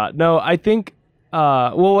forgot. No, I think, what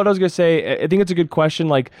I was going to say, I think it's a good question.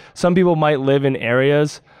 Like, some people might live in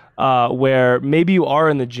areas where maybe you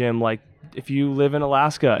are in the gym, like, if you live in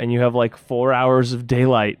Alaska and you have like 4 hours of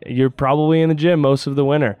daylight, you're probably in the gym most of the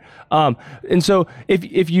winter. And so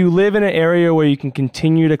if you live in an area where you can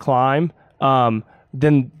continue to climb,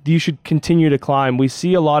 then you should continue to climb. We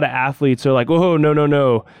see a lot of athletes are like, oh,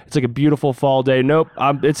 no. It's like a beautiful fall day. Nope,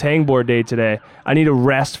 it's hangboard day today. I need to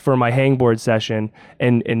rest for my hangboard session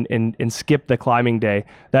and skip the climbing day.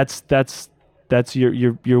 That's That's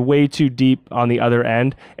you're way too deep on the other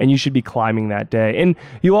end, and you should be climbing that day. And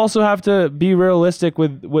you also have to be realistic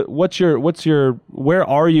with where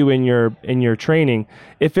are you in your training.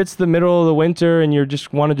 If it's the middle of the winter and you're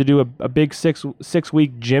just wanted to do a big six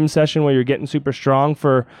week gym session where you're getting super strong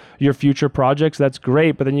for your future projects, that's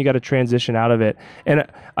great. But then you got to transition out of it. And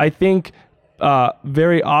I think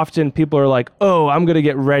very often people are like, oh, I'm going to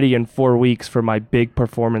get ready in 4 weeks for my big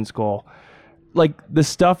performance goal. Like the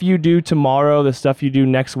stuff you do tomorrow, the stuff you do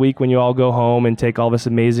next week when you all go home and take all this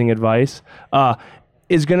amazing advice,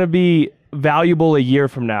 is going to be valuable a year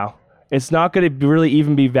from now. It's not going to really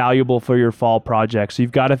even be valuable for your fall project. So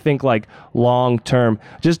you've got to think like long term.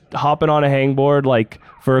 Just hopping on a hangboard like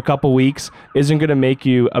for a couple weeks isn't going to make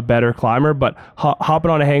you a better climber, but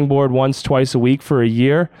hopping on a hangboard once, twice a week for a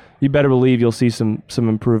year, you better believe you'll see some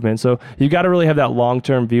improvement. So you've got to really have that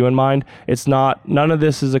long-term view in mind. It's not, none of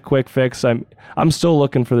this is a quick fix. I'm still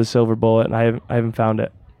looking for the silver bullet, and I haven't found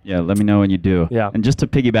it. Yeah, let me know when you do. Yeah. And just to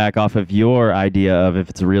piggyback off of your idea of if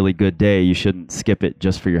it's a really good day, you shouldn't skip it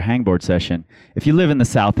just for your hangboard session. If you live in the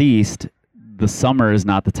Southeast, the summer is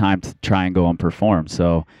not the time to try and go and perform.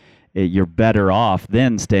 So you're better off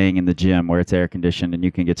then staying in the gym where it's air conditioned and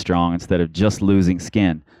you can get strong instead of just losing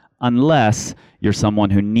skin. Unless you're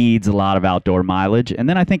someone who needs a lot of outdoor mileage. And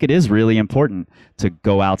then I think it is really important to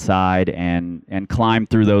go outside and climb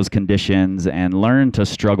through those conditions and learn to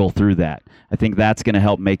struggle through that. I think that's going to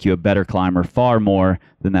help make you a better climber far more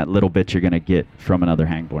than that little bit you're going to get from another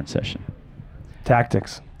hangboard session.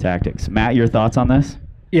 Tactics. Matt, your thoughts on this?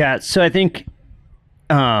 Yeah, so I think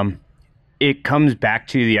it comes back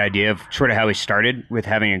to the idea of sort of how we started with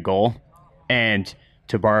having a goal. And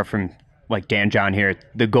to borrow from like Dan John here,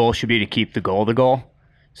 the goal should be to keep the goal.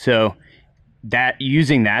 So that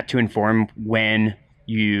using that to inform when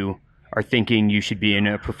you are thinking you should be in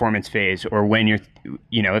a performance phase, or when you're,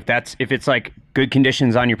 if it's like good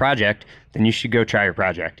conditions on your project, then you should go try your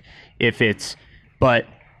project. But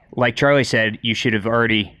like Charlie said, you should have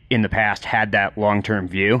already in the past had that long-term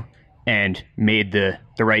view and made the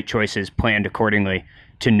right choices, planned accordingly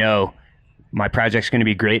to know my project's going to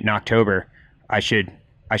be great in October. I should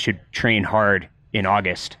train hard in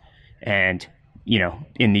August and,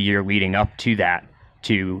 in the year leading up to that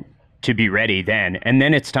to be ready then. And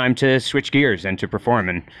then it's time to switch gears and to perform.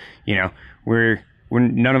 And, we're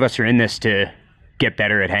none of us are in this to get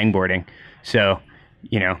better at hangboarding. So,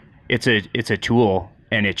 it's a tool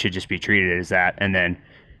and it should just be treated as that. And then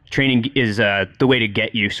training is the way to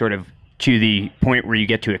get you sort of to the point where you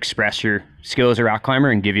get to express your skill as a rock climber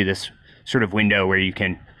and give you this sort of window where you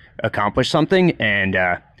can accomplish something. And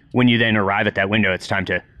when you then arrive at that window, it's time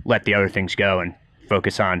to let the other things go and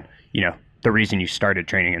focus on, the reason you started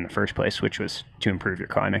training in the first place, which was to improve your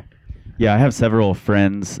climbing. Yeah, I have several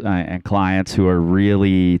friends and clients who are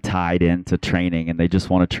really tied into training, and they just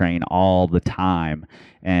want to train all the time.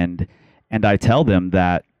 And I tell them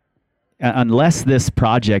that unless this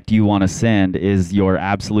project you want to send is your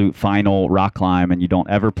absolute final rock climb and you don't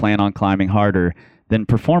ever plan on climbing harder, then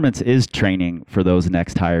performance is training for those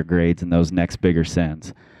next higher grades and those next bigger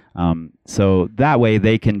sends. So that way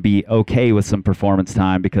they can be okay with some performance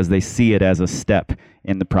time because they see it as a step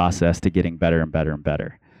in the process to getting better and better and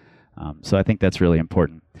better. So I think that's really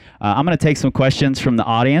important. I'm going to take some questions from the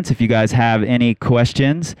audience. If you guys have any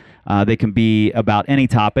questions, they can be about any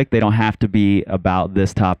topic. They don't have to be about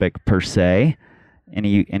this topic per se.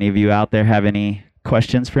 Any of you out there have any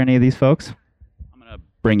questions for any of these folks? I'm going to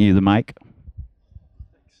bring you the mic.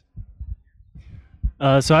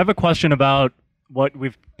 So I have a question about what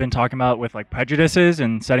we've been talking about with like prejudices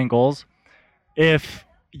and setting goals. If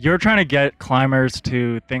you're trying to get climbers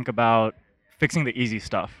to think about fixing the easy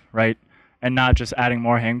stuff, right, and not just adding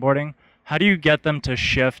more hangboarding, how do you get them to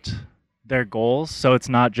shift their goals so it's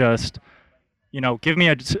not just, give me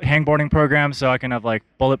a hangboarding program so I can have like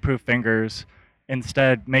bulletproof fingers?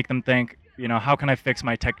 Instead, make them think, how can I fix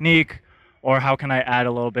my technique, or how can I add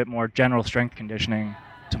a little bit more general strength conditioning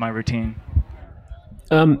to my routine?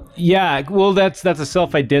 Yeah, well, that's a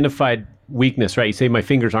self-identified weakness, right? You say my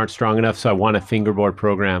fingers aren't strong enough, so I want a fingerboard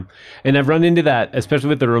program. And I've run into that, especially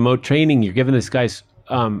with the remote training. You're giving these guys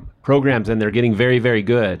programs, and they're getting very, very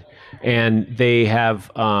good. And they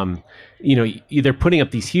have, they're putting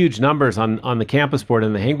up these huge numbers on the campus board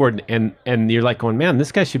and the hangboard, and you're like going, man,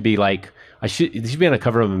 this guy should be like, this should be on the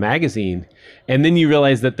cover of a magazine. And then you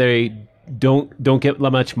realize that they don't get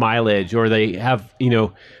much mileage, or they have,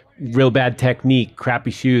 real bad technique,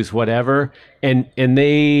 crappy shoes, whatever, and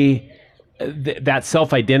that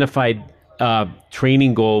self-identified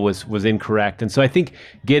training goal was incorrect. And so I think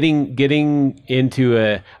getting into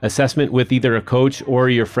a assessment with either a coach or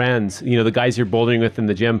your friends, the guys you're bouldering with in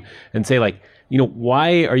the gym, and say like,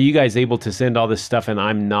 why are you guys able to send all this stuff and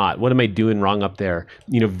I'm not? What am I doing wrong up there?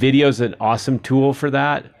 Video is an awesome tool for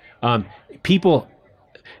that. The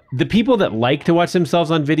people that like to watch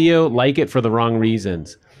themselves on video like it for the wrong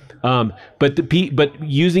reasons. But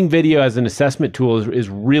using video as an assessment tool is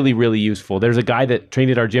really, really useful. There's a guy that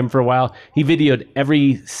trained at our gym for a while. He videoed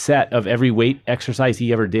every set of every weight exercise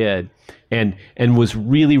he ever did, and was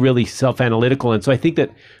really, really self-analytical. And so I think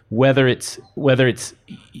that whether it's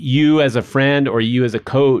you as a friend or you as a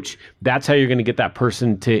coach, that's how you're going to get that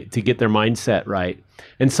person to get their mindset right.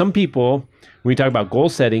 And some people, when we talk about goal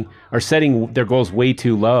setting, are setting their goals way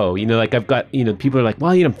too low. Like I've got, people are like,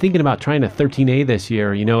 well, I'm thinking about trying a 13A this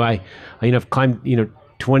year. I've climbed,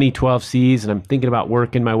 20 12Cs, and I'm thinking about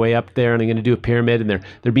working my way up there, and I'm going to do a pyramid, and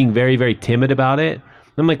they're being very, very timid about it.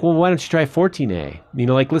 I'm like, well, why don't you try 14A?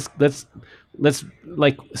 Let's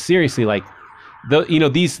like seriously, like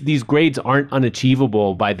these grades aren't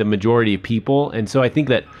unachievable by the majority of people. And so I think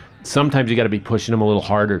that sometimes you got to be pushing them a little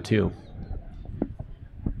harder too.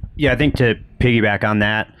 Yeah, I think to piggyback on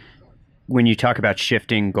that, when you talk about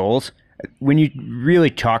shifting goals, when you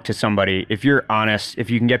really talk to somebody, if you're honest,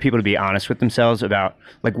 if you can get people to be honest with themselves about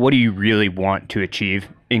like, what do you really want to achieve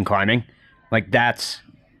in climbing? Like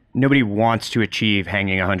nobody wants to achieve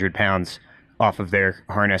hanging 100 pounds off of their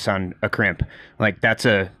harness on a crimp. Like that's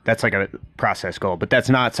like a process goal, but that's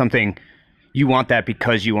not something you want, that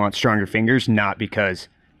because you want stronger fingers, not because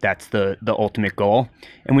that's the ultimate goal.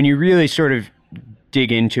 And when you really sort of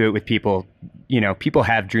dig into it with people, people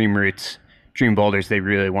have dream routes, dream boulders they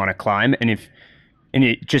really want to climb. And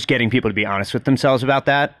just getting people to be honest with themselves about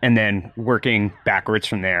that, and then working backwards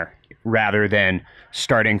from there, rather than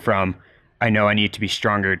starting from, I know I need to be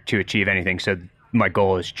stronger to achieve anything, so my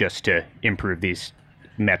goal is just to improve these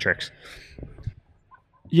metrics.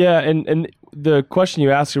 Yeah, and the question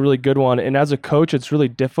you asked is a really good one. And as a coach, it's really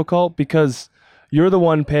difficult because you're the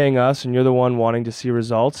one paying us and you're the one wanting to see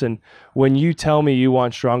results. And when you tell me you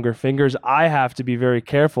want stronger fingers, I have to be very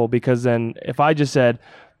careful, because then if I just said,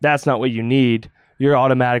 that's not what you need, you're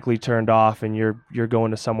automatically turned off and you're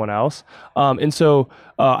going to someone else. And so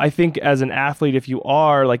I think as an athlete, if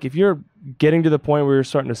you're getting to the point where you're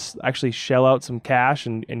starting to actually shell out some cash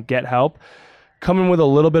and get help, come in with a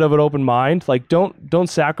little bit of an open mind. Like don't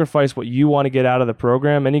sacrifice what you want to get out of the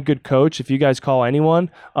program. Any good coach, if you guys call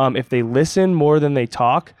anyone, if they listen more than they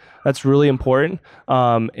talk, that's really important.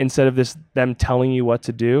 Instead of them telling you what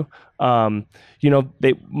to do.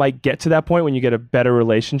 They might get to that point when you get a better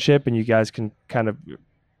relationship and you guys and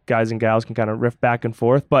gals can kind of riff back and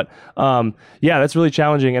forth. But that's really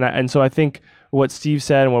challenging. And so I think what Steve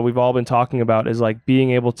said and what we've all been talking about is like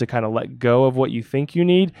being able to kind of let go of what you think you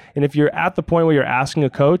need. And if you're at the point where you're asking a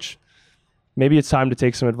coach, maybe it's time to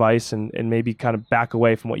take some advice and maybe kind of back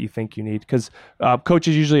away from what you think you need, because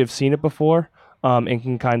coaches usually have seen it before and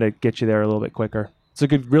can kind of get you there a little bit quicker. It's a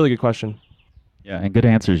really good question. Yeah, and good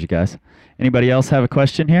answers, you guys. Anybody else have a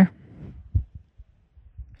question here?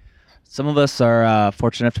 Some of us are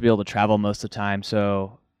fortunate enough to be able to travel most of the time.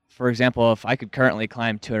 So, for example, if I could currently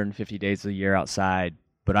climb 250 days a year outside,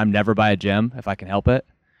 but I'm never by a gym if I can help it,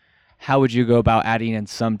 how would you go about adding in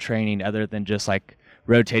some training other than just like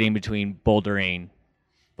rotating between bouldering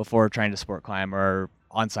before trying to sport climb or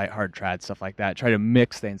on-site hard trad, stuff like that? Try to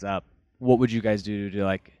mix things up. What would you guys do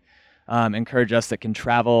to encourage us that can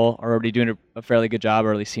travel, are already doing a fairly good job,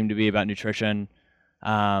 or at least seem to be, about nutrition,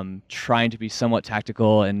 trying to be somewhat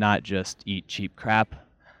tactical and not just eat cheap crap?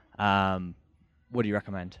 What do you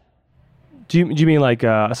recommend? Do you mean like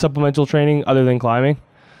a supplemental training other than climbing?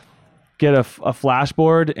 Get a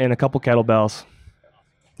flashboard and a couple kettlebells.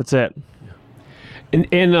 That's it.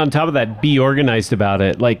 And on top of that, be organized about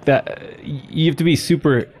it. Like that, you have to be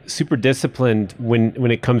super, super disciplined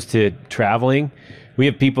when it comes to traveling. We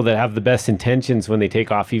have people that have the best intentions when they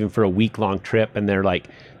take off, even for a week-long trip, and they're like,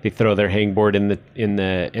 they throw their hangboard in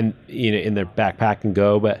their backpack and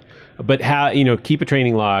go. But how, keep a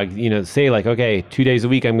training log. Say like, okay, 2 days a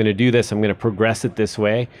week I'm going to do this. I'm going to progress it this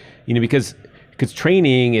way. Because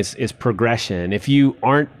training is progression. If you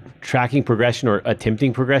aren't tracking progression or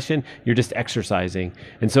attempting progression, you're just exercising.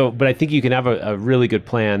 And so, but I think you can have a really good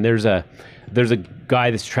plan. There's a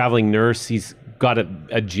guy that's traveling nurse. He's got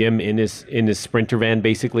a gym in his sprinter van,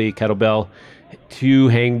 basically, kettlebell, 2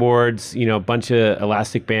 hangboards, a bunch of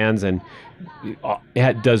elastic bands, and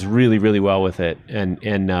it does really, really well with it.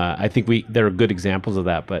 And I think there are good examples of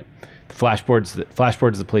that. But the flashboard's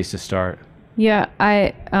the place to start. Yeah,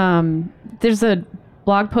 there's a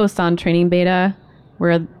blog post on Training Beta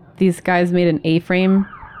where these guys made an A-frame,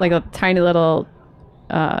 like a tiny little,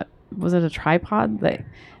 was it a tripod?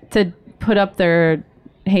 To put up their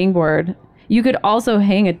hangboard. You could also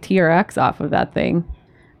hang a TRX off of that thing.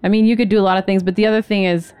 I mean, you could do a lot of things, but the other thing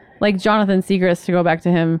is, like Jonathan Segrist, to go back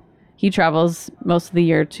to him, he travels most of the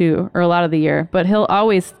year too, or a lot of the year, but he'll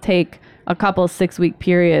always take a couple 6-week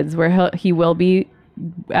periods where he will be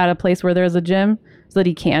at a place where there's a gym so that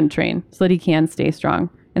he can train, so that he can stay strong.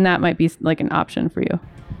 And that might be like an option for you.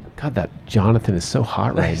 God, that Jonathan is so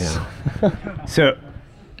hot right now. So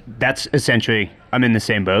that's essentially, I'm in the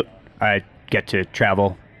same boat. I get to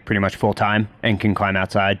travel pretty much full time and can climb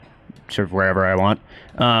outside sort of wherever I want.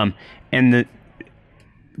 And the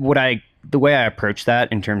way I approach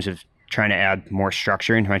that in terms of trying to add more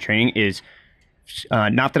structure into my training is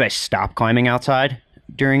not that I stop climbing outside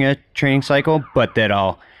during a training cycle, but that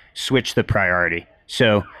I'll switch the priority.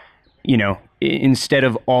 So, instead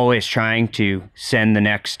of always trying to send the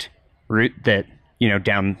next route that,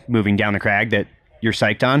 moving down the crag that you're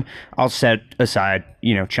psyched on, I'll set aside,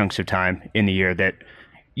 chunks of time in the year that,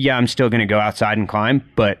 I'm still going to go outside and climb,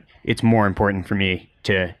 but it's more important for me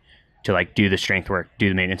to like do the strength work, do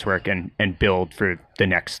the maintenance work, and build for the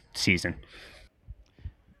next season.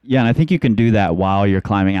 Yeah, and I think you can do that while you're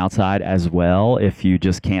climbing outside as well if you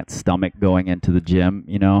just can't stomach going into the gym,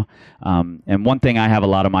 And one thing I have a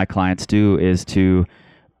lot of my clients do is to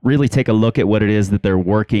really take a look at what it is that they're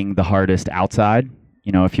working the hardest outside.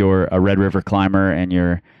 If you're a Red River climber and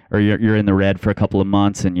you're in the red for a couple of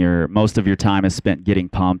months and most of your time is spent getting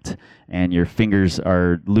pumped and your fingers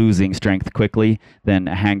are losing strength quickly, then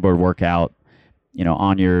a hangboard workout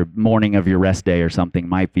on your morning of your rest day or something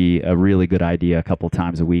might be a really good idea a couple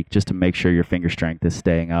times a week, just to make sure your finger strength is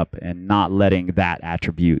staying up and not letting that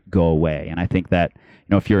attribute go away. And I think that,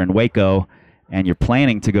 if you're in Waco and you're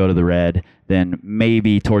planning to go to the red, then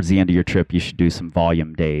maybe towards the end of your trip, you should do some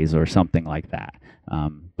volume days or something like that.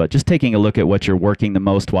 But just taking a look at what you're working the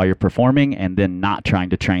most while you're performing and then not trying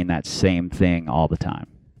to train that same thing all the time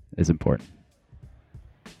is important.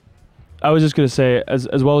 I was just going to say,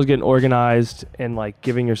 as well as getting organized and like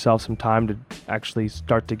giving yourself some time to actually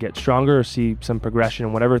start to get stronger or see some progression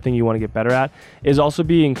in whatever thing you want to get better at, is also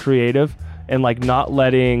being creative and like not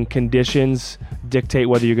letting conditions dictate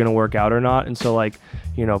whether you're going to work out or not. And so like,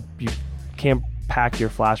 you can't pack your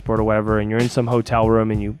flashboard or whatever, and you're in some hotel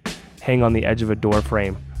room and you hang on the edge of a door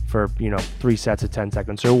frame for 3 sets of 10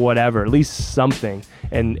 seconds or whatever, at least something,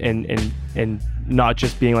 and not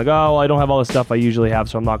just being like, oh, I don't have all the stuff I usually have,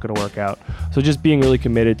 so I'm not going to work out. So just being really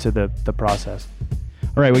committed to the process.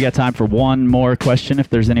 All right, we got time for one more question if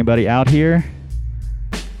there's anybody out here.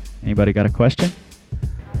 Anybody got a question?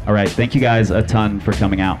 All right, thank you guys a ton for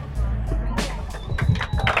coming out.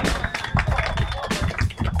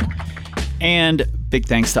 And big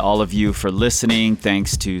thanks to all of you for listening.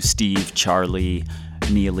 Thanks to Steve, Charlie,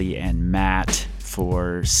 Neely, and Matt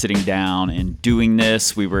for sitting down and doing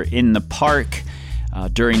this. We were in the park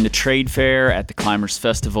during the trade fair at the Climbers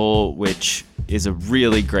Festival, which is a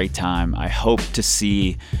really great time. I hope to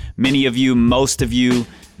see many of you, most of you,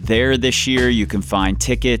 there this year. You can find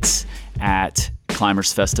tickets at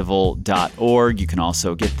climbersfestival.org. You can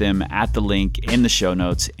also get them at the link in the show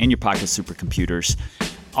notes in your pocket supercomputers.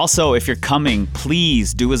 Also, if you're coming,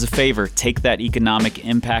 please do us a favor, take that economic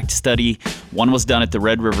impact study. One was done at the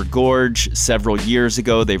Red River Gorge several years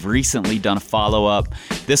ago. They've recently done a follow-up.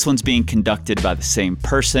 This one's being conducted by the same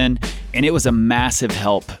person, and it was a massive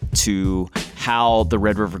help to how the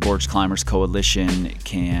Red River Gorge Climbers Coalition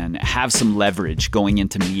can have some leverage going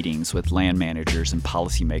into meetings with land managers and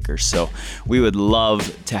policymakers. So we would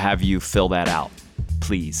love to have you fill that out,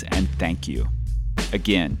 please, and thank you.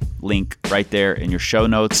 Again, link right there in your show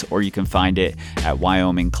notes, or you can find it at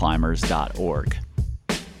wyomingclimbers.org.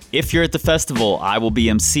 If you're at the festival, I will be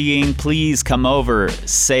emceeing. Please come over,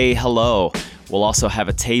 say hello. We'll also have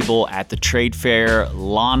a table at the trade fair.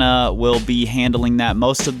 Lana will be handling that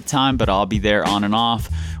most of the time, but I'll be there on and off.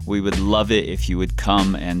 We would love it if you would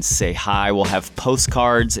come and say hi. We'll have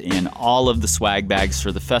postcards in all of the swag bags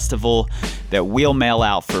for the festival that we'll mail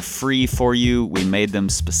out for free for you. We made them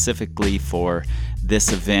specifically for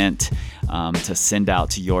this event to send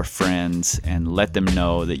out to your friends and let them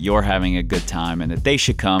know that you're having a good time and that they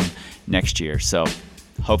should come next year. So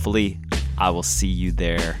hopefully I will see you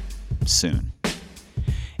there soon.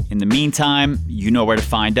 In the meantime, you know where to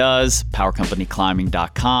find us,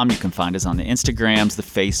 powercompanyclimbing.com. You can find us on the Instagrams, the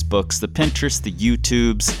Facebooks, the Pinterests, the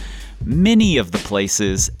YouTubes, many of the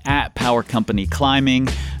places at Power Company Climbing,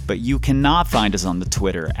 but you cannot find us on the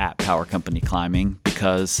Twitter at Power Company Climbing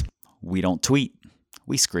because we don't tweet.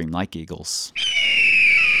 We scream like eagles.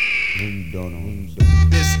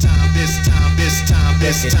 This time. This time,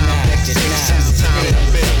 this time, this time to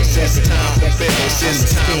build. This time to build.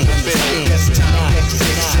 This time to build. This time to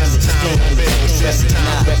build. This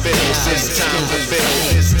time to build. This time to build.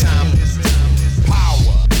 This time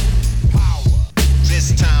power. This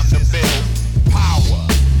time to build power.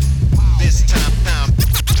 This time to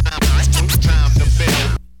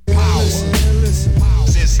build power.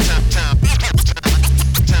 This time to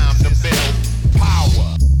build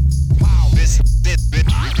power.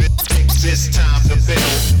 This time to build.